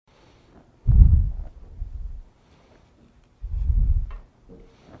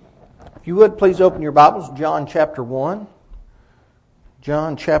If you would, please open your Bibles, John chapter 1.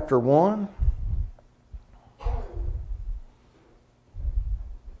 John chapter 1.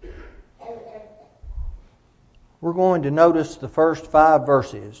 We're going to notice the first 5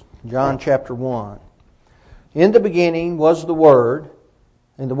 verses. John chapter 1. In the beginning was the Word,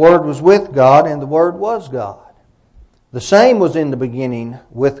 and the Word was with God, and the Word was God. The same was in the beginning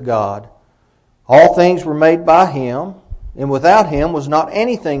with God. All things were made by Him, and without Him was not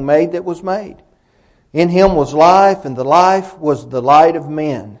anything made that was made. In Him was life, and the life was the light of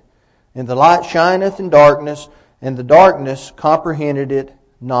men. And the light shineth in darkness, and the darkness comprehended it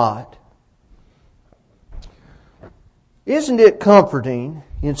not. Isn't it comforting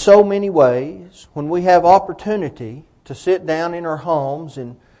in so many ways when we have opportunity to sit down in our homes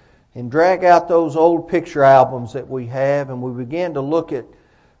and drag out those old picture albums that we have, and we begin to look at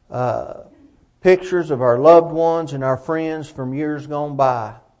pictures of our loved ones and our friends from years gone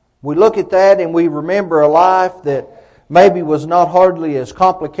by. We look at that and we remember a life that maybe was not hardly as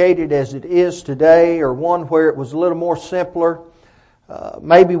complicated as it is today, or one where it was a little more simpler.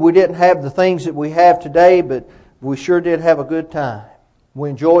 Maybe we didn't have the things that we have today, but we sure did have a good time. We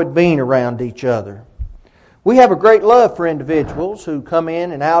enjoyed being around each other. We have a great love for individuals who come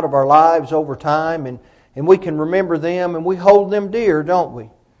in and out of our lives over time, and we can remember them and we hold them dear, don't we?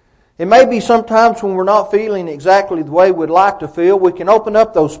 It may be sometimes when we're not feeling exactly the way we'd like to feel, we can open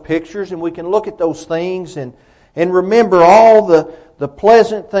up those pictures and we can look at those things and remember all the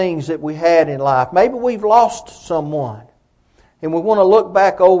pleasant things that we had in life. Maybe we've lost someone, and we want to look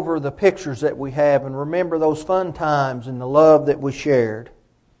back over the pictures that we have and remember those fun times and the love that we shared.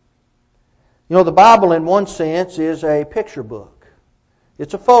 You know, the Bible in one sense is a picture book.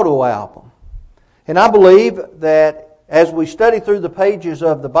 It's a photo album. And I believe that as we study through the pages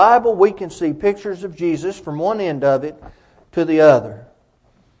of the Bible, we can see pictures of Jesus from one end of it to the other.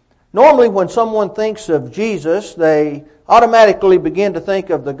 Normally when someone thinks of Jesus, they automatically begin to think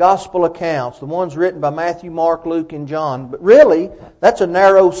of the gospel accounts, the ones written by Matthew, Mark, Luke, and John. But really, that's a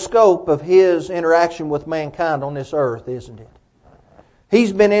narrow scope of His interaction with mankind on this earth, isn't it?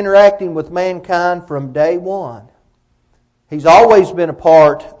 He's been interacting with mankind from day one. He's always been a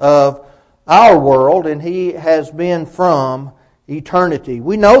part of our world, and He has been from eternity.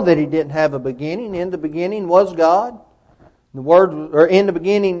 We know that He didn't have a beginning. In the beginning was God. In the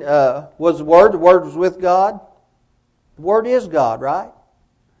beginning was the Word. The Word was with God. The Word is God, right?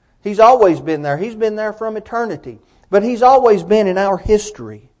 He's always been there. He's been there from eternity. But He's always been in our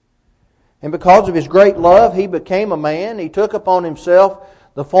history. And because of His great love, He became a man. He took upon Himself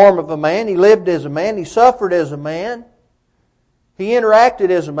the form of a man. He lived as a man. He suffered as a man. He interacted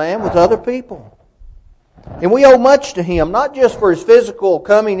as a man with other people. And we owe much to Him, not just for His physical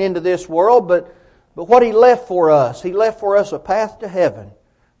coming into this world, but what He left for us. He left for us a path to heaven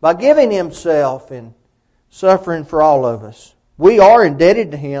by giving Himself and suffering for all of us. We are indebted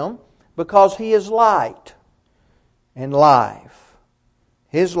to Him because He is light and life.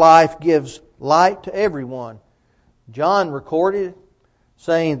 His life gives light to everyone. John recorded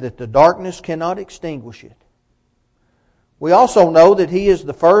saying that the darkness cannot extinguish it. We also know that He is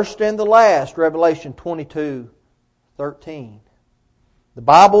the first and the last, Revelation 22:13. The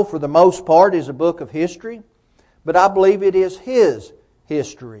Bible, for the most part, is a book of history, but I believe it is His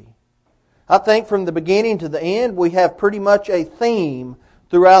history. I think from the beginning to the end, we have pretty much a theme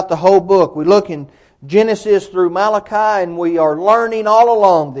throughout the whole book. We look in Genesis through Malachi, and we are learning all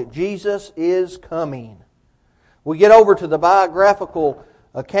along that Jesus is coming. We get over to the biographical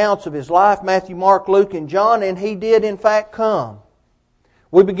accounts of His life, Matthew, Mark, Luke, and John, and He did in fact come.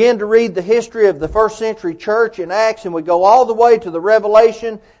 We begin to read the history of the first century church in Acts, and we go all the way to the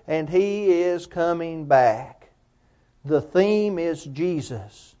Revelation, and He is coming back. The theme is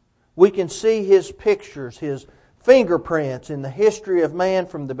Jesus. We can see His pictures, His fingerprints in the history of man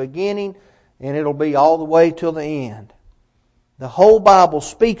from the beginning, and it'll be all the way till the end. The whole Bible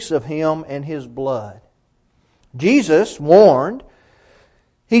speaks of Him and His blood. Jesus warned.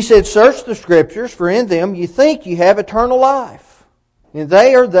 He said, "Search the Scriptures, for in them you think you have eternal life. And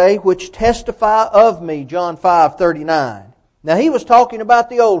they are they which testify of me." John 5:39. Now He was talking about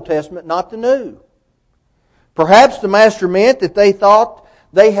the Old Testament, not the New. Perhaps the Master meant that they thought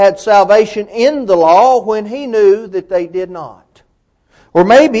they had salvation in the law when He knew that they did not. Or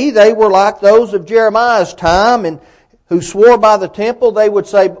maybe they were like those of Jeremiah's time and who swore by the temple. They would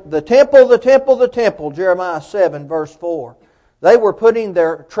say, "The temple, the temple, the temple." Jeremiah 7 verse 4. They were putting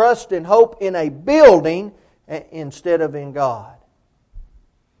their trust and hope in a building instead of in God.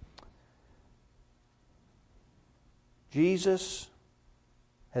 Jesus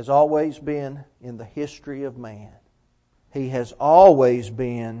has always been in the history of man. He has always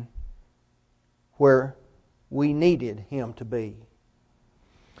been where we needed Him to be.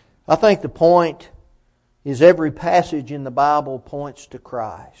 I think the point is every passage in the Bible points to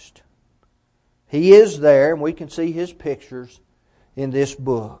Christ. He is there, and we can see His pictures in this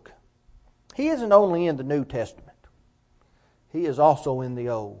book. He isn't only in the New Testament. He is also in the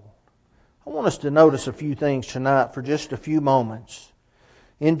Old. I want us to notice a few things tonight for just a few moments.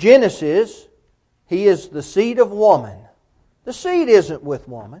 In Genesis, He is the seed of woman. The seed isn't with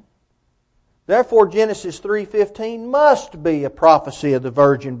woman. Therefore, Genesis 3:15 must be a prophecy of the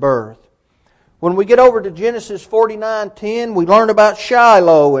virgin birth. When we get over to Genesis 49:10, we learn about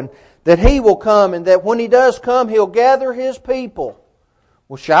Shiloh and that He will come, and that when He does come, He'll gather His people.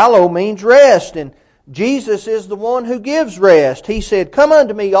 Well, Shiloh means rest, and Jesus is the one who gives rest. He said, "Come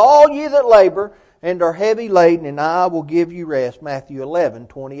unto me, all ye that labor and are heavy laden, and I will give you rest." Matthew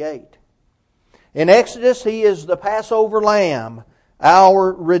 11:28. In Exodus, He is the Passover Lamb,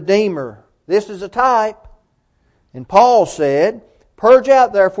 our Redeemer. This is a type. And Paul said, "Purge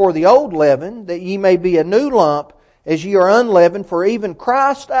out therefore the old leaven, that ye may be a new lump, as ye are unleavened, for even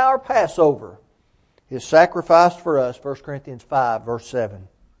Christ our Passover is sacrificed for us." 1 Corinthians 5, verse 7.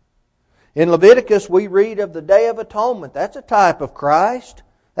 In Leviticus, we read of the Day of Atonement. That's a type of Christ.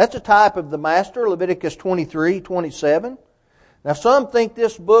 That's a type of the Master, Leviticus 23:27. Now, some think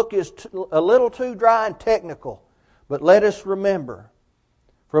this book is a little too dry and technical, but let us remember,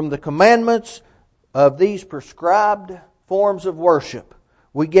 from the commandments of these prescribed forms of worship,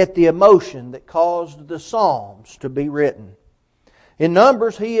 we get the emotion that caused the Psalms to be written. In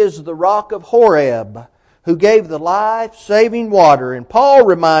Numbers, He is the rock of Horeb, who gave the life-saving water. And Paul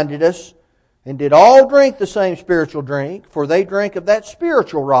reminded us, "And did all drink the same spiritual drink, for they drank of that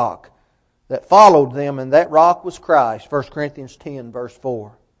spiritual rock that followed them, and that rock was Christ." 1 Corinthians 10, verse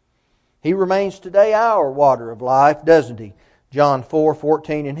 4. He remains today our water of life, doesn't He? John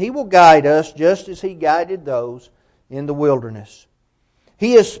 4:14. And He will guide us just as He guided those in the wilderness.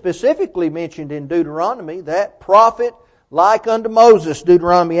 He is specifically mentioned in Deuteronomy, that prophet like unto Moses,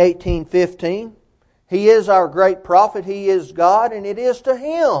 Deuteronomy 18:15. He is our great prophet. He is God, and it is to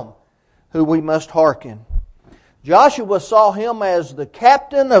Him who we must hearken. Joshua saw Him as the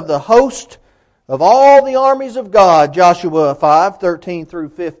captain of the host of all the armies of God, Joshua 5:13 through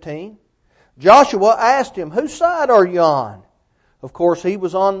 15. Joshua asked Him, "Whose side are you on?" Of course, he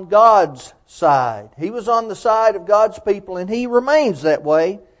was on God's side. He was on the side of God's people, and He remains that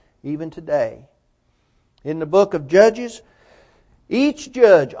way even today. In the book of Judges, each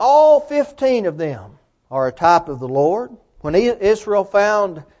judge, all 15 of them, are a type of the Lord. When Israel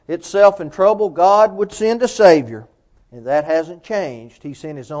found itself in trouble, God would send a Savior. And that hasn't changed. He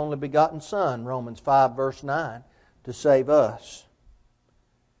sent His only begotten Son, Romans 5, verse 9, to save us.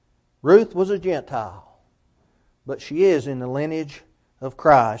 Ruth was a Gentile, but she is in the lineage of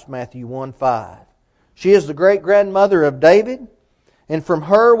Christ, Matthew 1:5. She is the great-grandmother of David, and from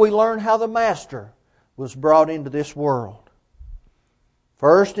her we learn how the Master was brought into this world.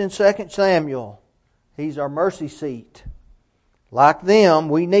 1 and 2 Samuel, He's our mercy seat. Like them,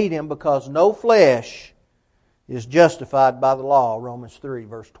 we need Him because no flesh is justified by the law, Romans 3,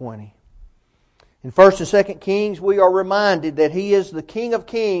 verse 20. In 1 and 2 Kings, we are reminded that He is the King of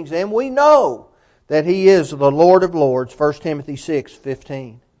kings, and we know that He is the Lord of lords, 1 Timothy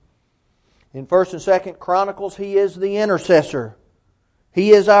 6:15. In 1 and 2 Chronicles, He is the intercessor.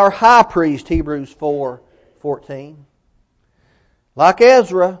 He is our high priest, Hebrews 4:14. Like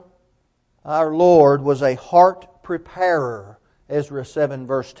Ezra, our Lord was a heart preparer, Ezra 7,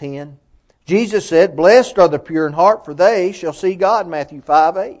 verse 10. Jesus said, "Blessed are the pure in heart, for they shall see God," Matthew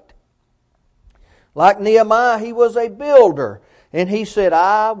 5:8. Like Nehemiah, he was a builder, and he said,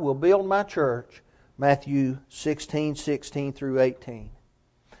 "I will build my church," Matthew 16:16 through 18.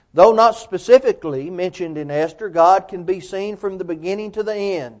 Though not specifically mentioned in Esther, God can be seen from the beginning to the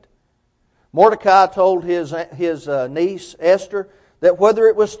end. Mordecai told his niece Esther that whether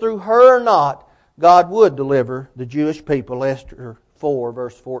it was through her or not, God would deliver the Jewish people, Esther 4,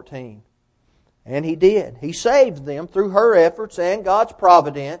 verse 14. And He did. He saved them through her efforts and God's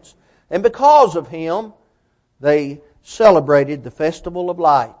providence. And because of Him, they celebrated the Festival of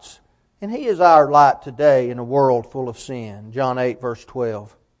Lights. And He is our light today in a world full of sin. John 8, verse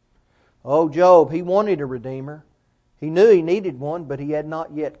 12. Oh, Job, he wanted a Redeemer. He knew he needed one, but he had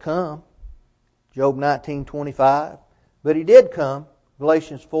not yet come. Job 19:25. But He did come.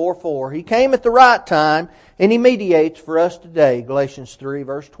 Galatians 4:4. He came at the right time, and He mediates for us today. Galatians 3,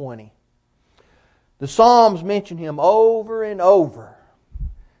 verse 20. The Psalms mention Him over and over.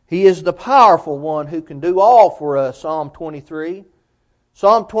 He is the powerful one who can do all for us, Psalm 23.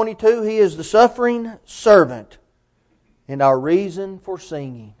 Psalm 22, He is the suffering servant and our reason for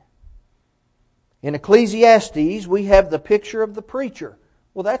singing. In Ecclesiastes, we have the picture of the preacher.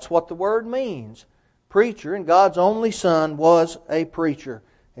 Well, that's what the word means. Preacher, and God's only Son was a preacher.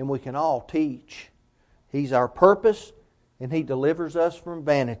 And we can all teach. He's our purpose, and He delivers us from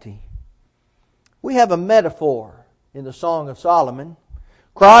vanity. We have a metaphor in the Song of Solomon.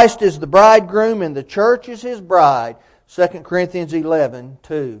 Christ is the bridegroom and the church is His bride. 2 Corinthians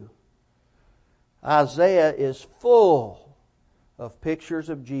 11:2. Isaiah is full of pictures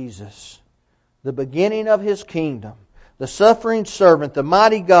of Jesus, the beginning of His kingdom, the suffering servant, the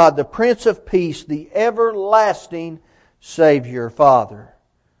mighty God, the Prince of Peace, the everlasting Savior, Father.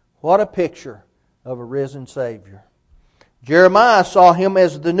 What a picture of a risen Savior. Jeremiah saw Him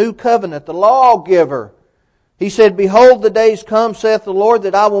as the new covenant, the lawgiver. He said, Behold, the days come, saith the Lord,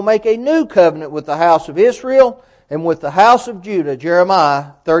 that I will make a new covenant with the house of Israel and with the house of Judah.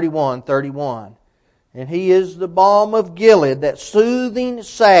 Jeremiah 31:31. And He is the balm of Gilead, that soothing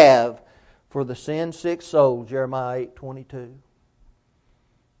salve for the sin-sick soul. Jeremiah 8:22.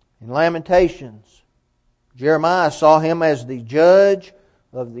 In Lamentations, Jeremiah saw Him as the judge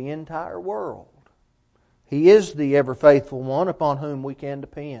of the entire world. He is the ever-faithful one upon whom we can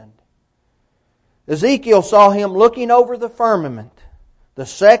depend. Ezekiel saw Him looking over the firmament, the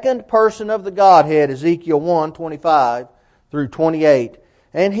second person of the Godhead, Ezekiel 1:25 through 28.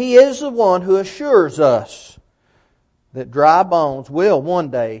 And He is the one who assures us that dry bones will one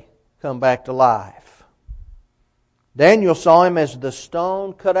day come back to life. Daniel saw Him as the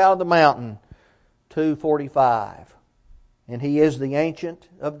stone cut out of the mountain, 2:45. And He is the Ancient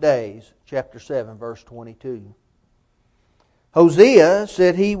of Days, chapter 7, verse 22. Hosea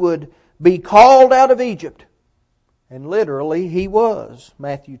said He would be called out of Egypt. And literally He was,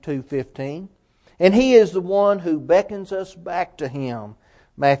 Matthew 2:15. And He is the one who beckons us back to Him,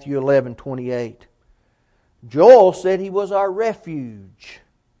 Matthew 11:28. Joel said He was our refuge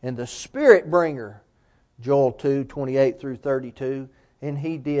and the Spirit bringer, Joel 2:28 through 32. And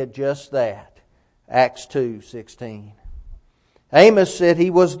He did just that, Acts 2:16. Amos said He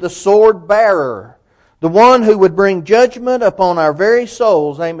was the sword bearer, the one who would bring judgment upon our very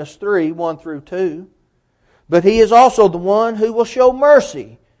souls, Amos 3:1 through 2. But He is also the one who will show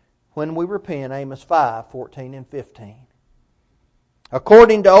mercy when we repent, Amos 5:14 and 15.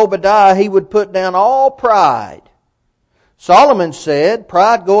 According to Obadiah, He would put down all pride. Solomon said,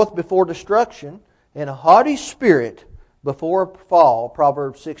 Pride goeth before destruction, and a haughty spirit before a fall,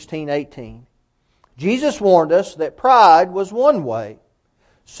 Proverbs 16:18. Jesus warned us that pride was one way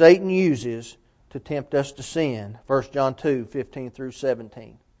Satan uses to tempt us to sin. 1 John 2:15 through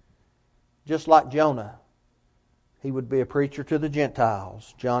 17. Just like Jonah, he would be a preacher to the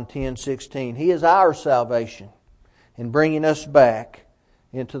Gentiles. John 10:16. He is our salvation. And bringing us back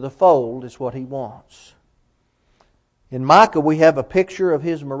into the fold is what He wants. In Micah we have a picture of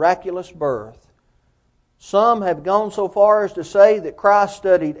His miraculous birth. Some have gone so far as to say that Christ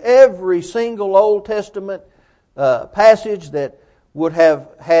studied every single Old Testament passage that would have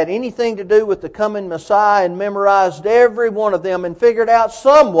had anything to do with the coming Messiah and memorized every one of them and figured out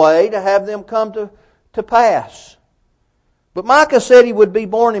some way to have them come to pass. But Micah said He would be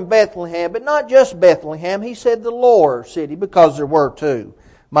born in Bethlehem, but not just Bethlehem. He said the Lower city, because there were two.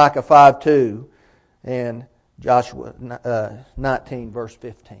 Micah 5:2 and Joshua 19 verse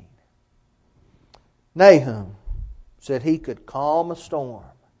 15. Nahum said he could calm a storm.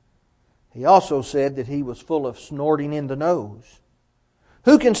 He also said that He was full of snorting in the nose.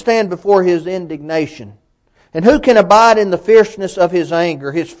 Who can stand before His indignation? And who can abide in the fierceness of His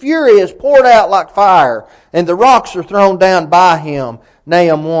anger? His fury is poured out like fire, and the rocks are thrown down by Him.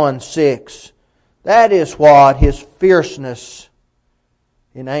 Nahum 1:6. That is what His fierceness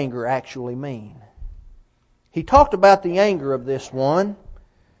in anger actually mean. He talked about the anger of this one.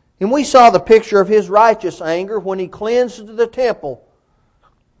 And we saw the picture of His righteous anger when He cleansed the temple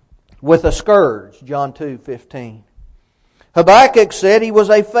with a scourge, John 2:15. Habakkuk said He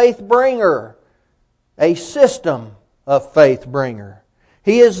was a faith bringer, a system of faith bringer.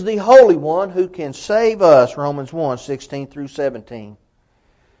 He is the Holy One who can save us, Romans 1:16 through 17.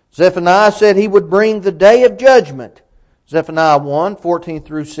 Zephaniah said He would bring the day of judgment, Zephaniah 1:14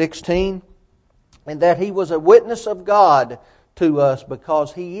 through 16, and that He was a witness of God to us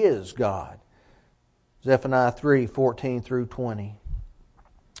because He is God. Zephaniah 3:14 through 20.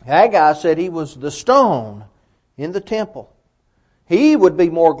 Haggai said He was the stone in the temple. He would be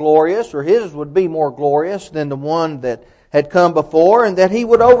more glorious, or His would be more glorious than the one that had come before, and that He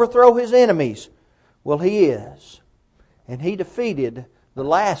would overthrow His enemies. Well, He is. And He defeated the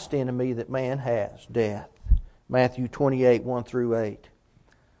last enemy that man has, death. Matthew 28:1 through 8.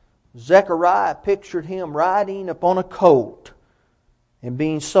 Zechariah pictured Him riding upon a colt, and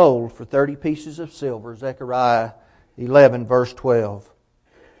being sold for 30 pieces of silver, Zechariah 11 verse 12.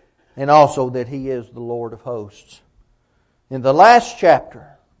 And also that He is the Lord of hosts. In the last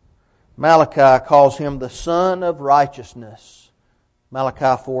chapter, Malachi calls Him the Son of Righteousness,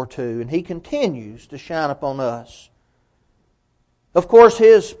 Malachi 4:2, and He continues to shine upon us. Of course,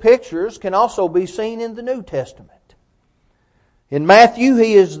 His pictures can also be seen in the New Testament. In Matthew,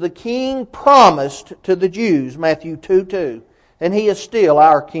 He is the King promised to the Jews, Matthew 2:2, and He is still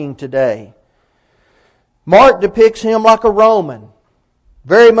our King today. Mark depicts Him like a Roman,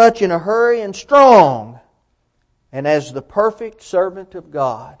 very much in a hurry and strong, and as the perfect servant of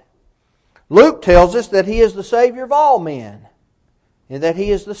God. Luke tells us that He is the Savior of all men, and that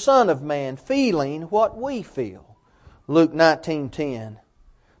He is the Son of Man, feeling what we feel, Luke 19:10.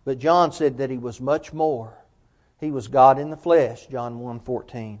 But John said that He was much more. He was God in the flesh, John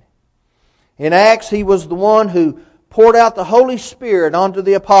 1:14. In Acts, He was the one who poured out the Holy Spirit onto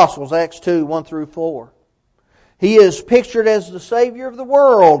the apostles, Acts 2:1-4. He is pictured as the Savior of the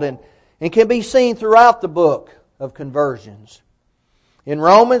world and can be seen throughout the book of conversions. In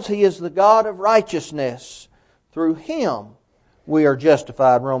Romans, He is the God of righteousness. Through Him we are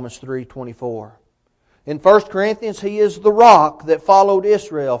justified, Romans 3:24. In 1 Corinthians, He is the rock that followed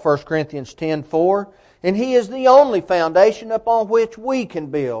Israel, 1 Corinthians 10:4. And He is the only foundation upon which we can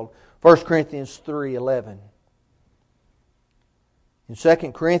build, 1 Corinthians 3:11. In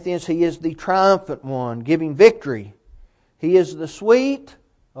 2 Corinthians, He is the triumphant one, giving victory. He is the sweet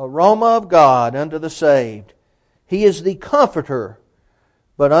aroma of God unto the saved. He is the comforter,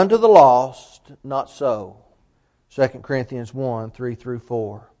 but unto the lost, not so. 2 Corinthians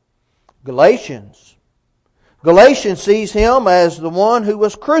 1:3-4. Galatians sees Him as the one who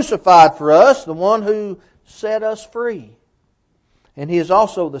was crucified for us, the one who set us free. And He is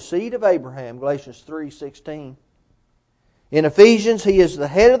also the seed of Abraham, Galatians 3:16. In Ephesians, He is the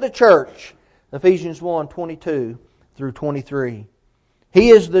head of the church, Ephesians 1:22-23. He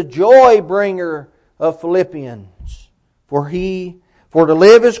is the joy bringer of Philippians. For to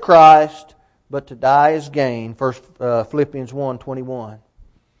live is Christ, but to die is gain, Philippians 1:21.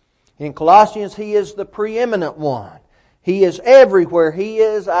 In Colossians, He is the preeminent one. He is everywhere. He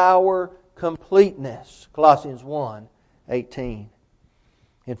is our completeness. Colossians 1:18.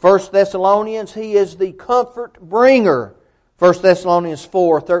 In 1 Thessalonians, He is the comfort bringer. 1 Thessalonians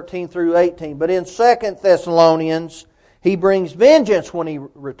 4:13-18. But in 2 Thessalonians, He brings vengeance when He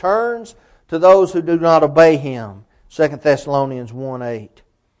returns to those who do not obey Him. 2 Thessalonians 1:8.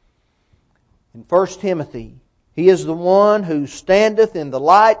 In 1 Timothy, He is the one who standeth in the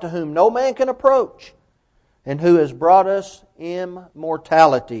light, to whom no man can approach, and who has brought us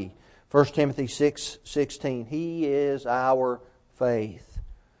immortality. 1 Timothy 6:16. He is our faith.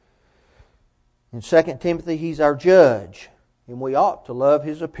 In 2 Timothy, He's our judge, and we ought to love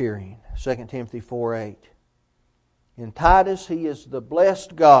His appearing. 2 Timothy 4:8. In Titus, He is the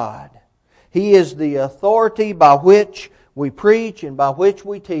blessed God. He is the authority by which we preach and by which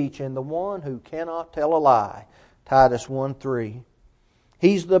we teach, and the one who cannot tell a lie. Titus 1:3.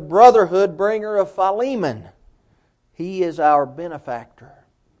 He's the brotherhood bringer of Philemon. He is our benefactor.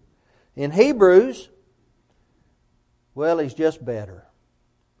 In Hebrews, well, He's just better.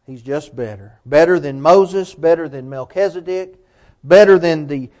 He's just better. Better than Moses, better than Melchizedek, better than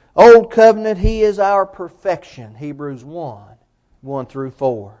the Old Covenant. He is our perfection. Hebrews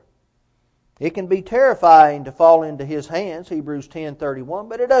 1:1-4. It can be terrifying to fall into His hands, Hebrews 10:31,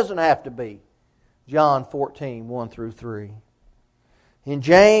 but it doesn't have to be. John 14:1-3. In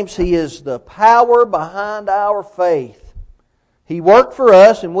James, He is the power behind our faith. He worked for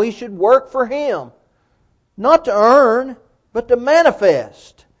us, and we should work for Him. Not to earn, but to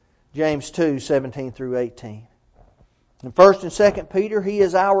manifest. James 2:17-18. In 1 and 2 Peter, He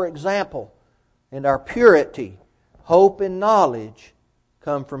is our example, and our purity, hope, and knowledge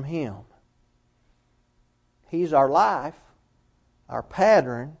come from Him. He's our life, our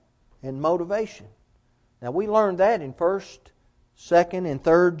pattern, and motivation. Now we learned that in 1st, 2nd, and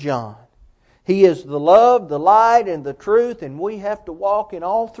 3rd John. He is the love, the light, and the truth, and we have to walk in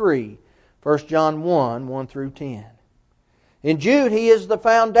all three. 1 John 1:1-10. In Jude, He is the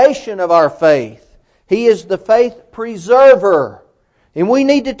foundation of our faith. He is the faith preserver. And we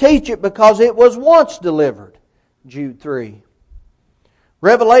need to teach it because it was once delivered. Jude 3.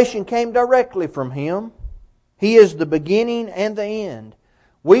 Revelation came directly from Him. He is the beginning and the end.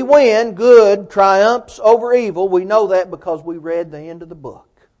 We win, good triumphs over evil. We know that because we read the end of the book.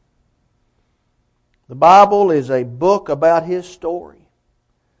 The Bible is a book about His story.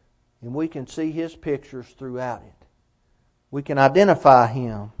 And we can see His pictures throughout it. We can identify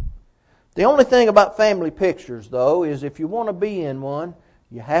Him. The only thing about family pictures, though, is if you want to be in one,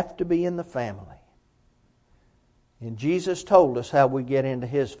 you have to be in the family. And Jesus told us how we get into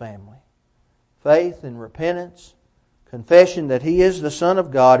His family. Faith and repentance, confession that He is the Son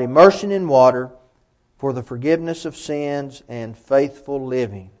of God, immersion in water for the forgiveness of sins, and faithful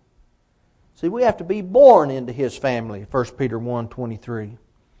living. See, we have to be born into His family, 1 Peter 1:23.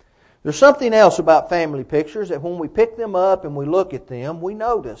 There's something else about family pictures that when we pick them up and we look at them, we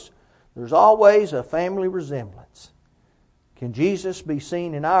notice there's always a family resemblance. Can Jesus be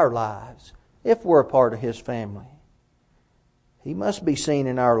seen in our lives if we're a part of His family? He must be seen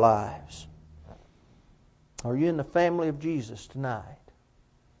in our lives. Are you in the family of Jesus tonight?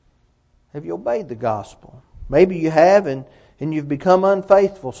 Have you obeyed the gospel? Maybe you have and you've become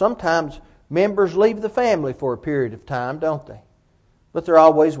unfaithful. Sometimes members leave the family for a period of time, don't they? But they're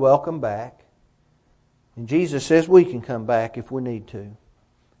always welcome back. And Jesus says we can come back if we need to.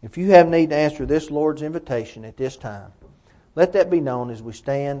 If you have need to answer this Lord's invitation at this time, let that be known as we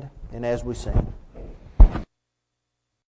stand and as we sing.